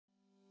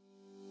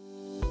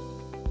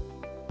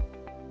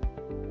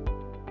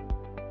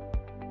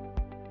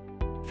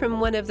From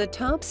one of the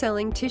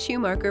top-selling tissue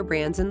marker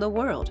brands in the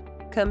world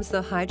comes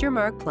the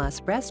HydroMARK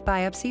Plus breast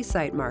biopsy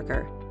site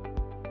marker.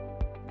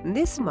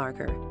 This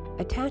marker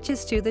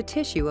attaches to the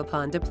tissue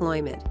upon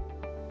deployment,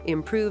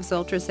 improves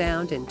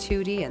ultrasound and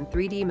 2D and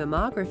 3D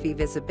mammography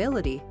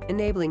visibility,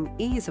 enabling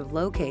ease of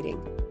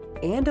locating,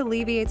 and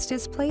alleviates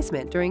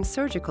displacement during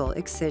surgical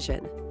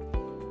excision.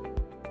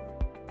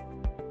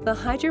 The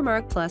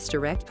HydroMARK Plus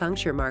direct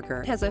puncture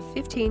marker has a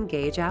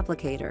 15-gauge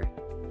applicator.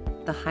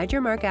 The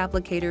HydroMARK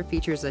applicator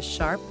features a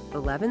sharp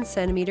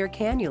 11-centimeter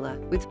cannula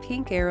with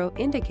pink arrow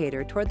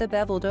indicator toward the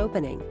beveled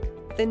opening.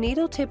 The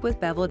needle tip with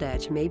beveled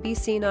edge may be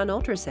seen on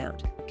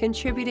ultrasound,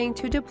 contributing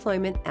to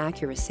deployment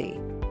accuracy.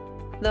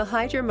 The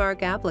HydroMARK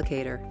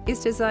applicator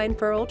is designed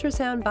for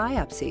ultrasound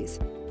biopsies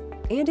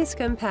and is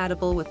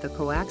compatible with the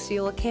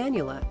coaxial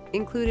cannula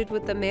included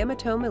with the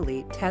Mammatome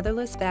Elite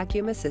tetherless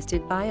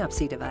vacuum-assisted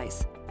biopsy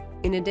device,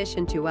 in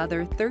addition to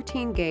other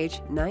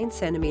 13-gauge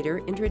 9-centimeter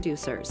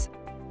introducers.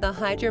 The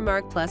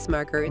HydroMARK Plus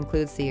marker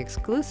includes the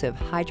exclusive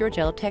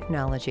hydrogel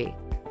technology,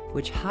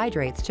 which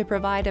hydrates to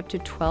provide up to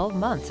 12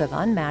 months of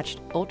unmatched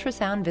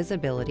ultrasound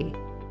visibility,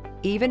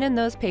 even in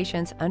those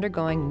patients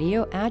undergoing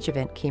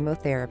neoadjuvant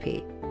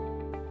chemotherapy.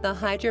 The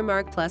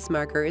HydroMARK Plus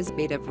marker is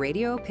made of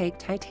radio-opaque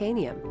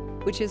titanium,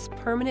 which is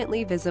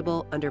permanently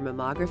visible under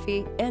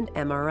mammography and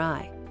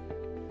MRI.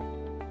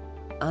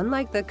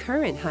 Unlike the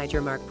current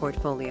HydroMARK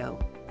portfolio,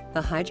 the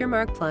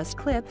HydroMARK Plus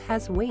clip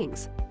has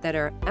wings that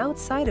are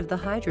outside of the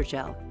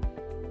hydrogel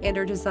and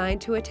are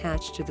designed to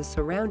attach to the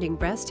surrounding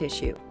breast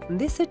tissue.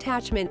 This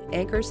attachment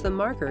anchors the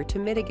marker to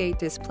mitigate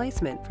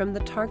displacement from the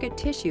target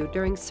tissue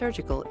during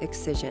surgical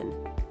excision.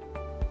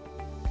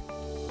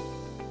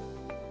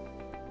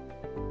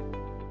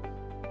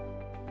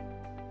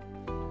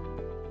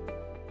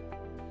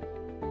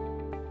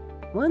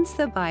 Once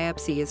the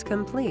biopsy is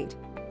complete,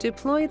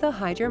 deploy the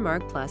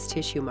HydroMARK Plus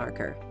tissue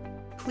marker.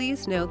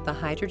 Please note the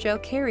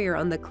hydrogel carrier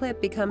on the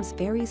clip becomes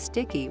very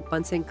sticky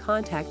once in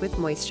contact with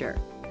moisture,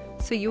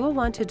 so you will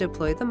want to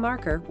deploy the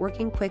marker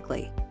working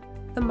quickly.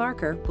 The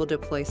marker will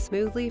deploy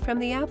smoothly from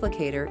the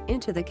applicator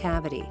into the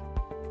cavity.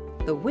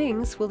 The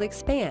wings will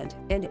expand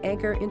and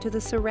anchor into the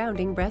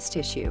surrounding breast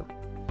tissue.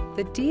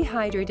 The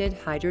dehydrated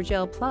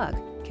hydrogel plug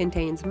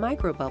contains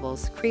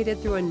microbubbles created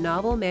through a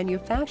novel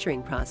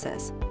manufacturing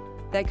process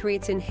that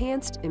creates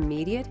enhanced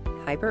immediate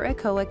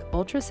hyperechoic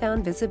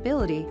ultrasound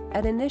visibility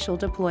at initial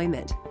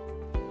deployment.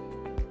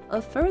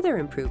 A further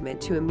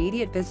improvement to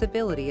immediate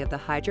visibility of the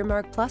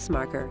HydroMARK Plus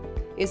marker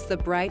is the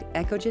bright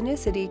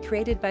echogenicity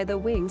created by the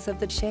wings of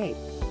the shape.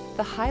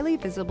 The highly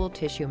visible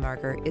tissue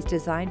marker is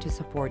designed to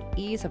support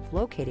ease of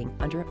locating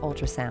under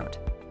ultrasound.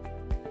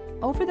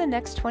 Over the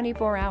next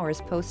 24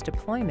 hours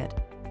post-deployment,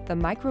 the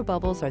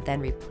microbubbles are then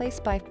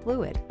replaced by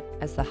fluid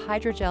as the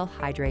hydrogel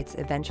hydrates,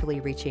 eventually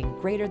reaching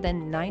greater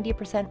than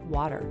 90%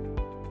 water,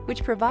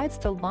 which provides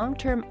the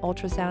long-term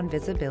ultrasound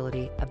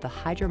visibility of the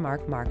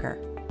HydroMARK marker.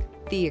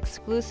 The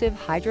exclusive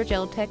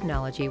hydrogel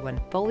technology,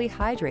 when fully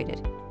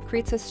hydrated,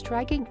 creates a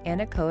striking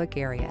anechoic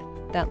area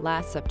that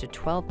lasts up to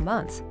 12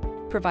 months,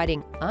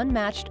 providing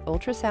unmatched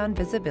ultrasound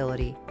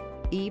visibility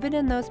even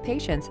in those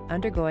patients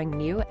undergoing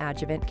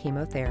neoadjuvant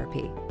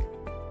chemotherapy.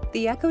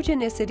 The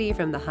echogenicity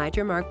from the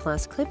HydroMARK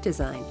Plus clip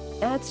design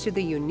adds to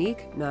the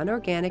unique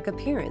non-organic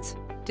appearance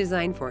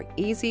designed for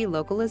easy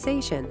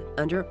localization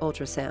under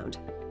ultrasound.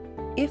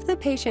 If the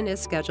patient is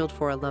scheduled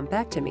for a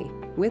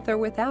lumpectomy with or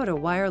without a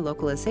wire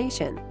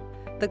localization,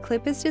 the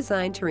clip is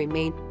designed to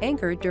remain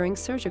anchored during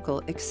surgical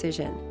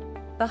excision.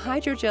 The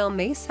hydrogel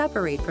may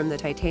separate from the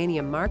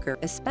titanium marker,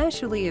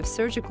 especially if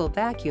surgical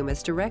vacuum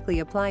is directly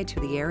applied to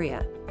the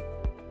area.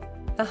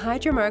 The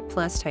HydroMARK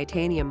Plus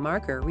titanium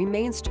marker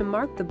remains to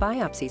mark the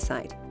biopsy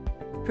site,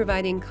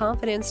 providing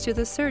confidence to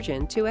the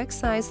surgeon to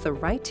excise the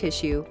right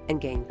tissue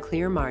and gain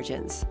clear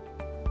margins.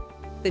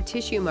 The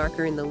tissue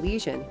marker in the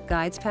lesion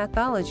guides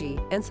pathology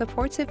and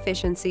supports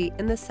efficiency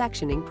in the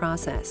sectioning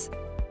process.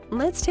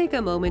 Let's take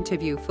a moment to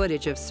view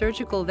footage of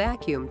surgical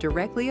vacuum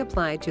directly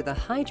applied to the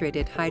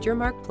hydrated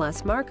HydroMARK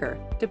Plus marker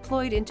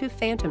deployed into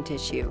phantom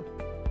tissue.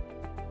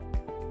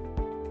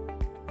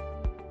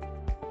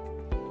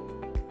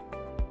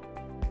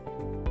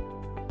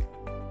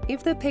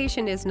 If the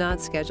patient is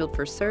not scheduled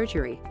for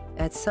surgery,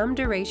 at some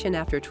duration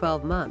after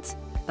 12 months,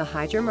 the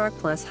HydroMARK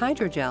Plus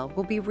hydrogel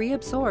will be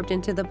reabsorbed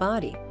into the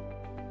body.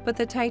 But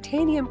the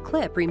titanium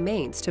clip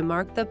remains to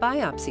mark the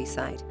biopsy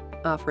site,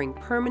 offering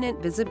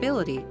permanent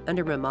visibility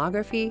under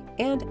mammography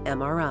and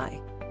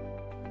MRI.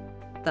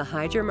 The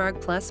HydroMARK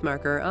Plus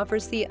marker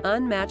offers the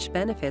unmatched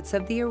benefits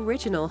of the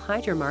original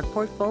HydroMARK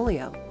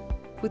portfolio,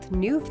 with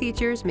new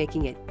features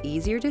making it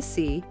easier to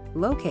see,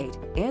 locate,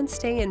 and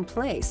stay in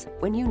place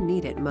when you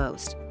need it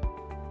most.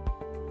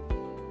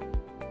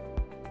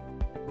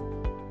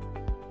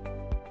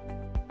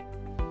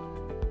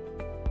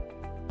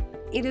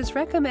 It is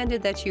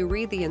recommended that you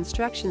read the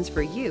instructions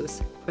for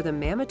use for the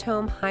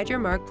Mammatome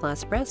HydroMARK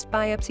Plus breast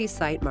biopsy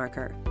site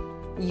marker.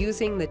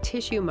 Using the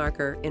tissue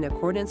marker in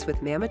accordance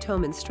with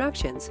Mammatome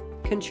instructions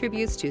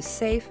contributes to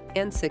safe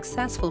and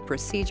successful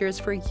procedures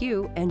for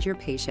you and your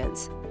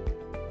patients.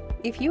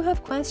 If you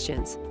have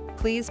questions,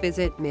 Please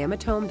visit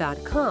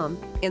mammotome.com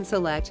and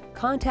select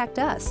Contact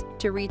Us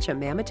to reach a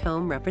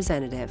Mammotome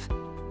representative.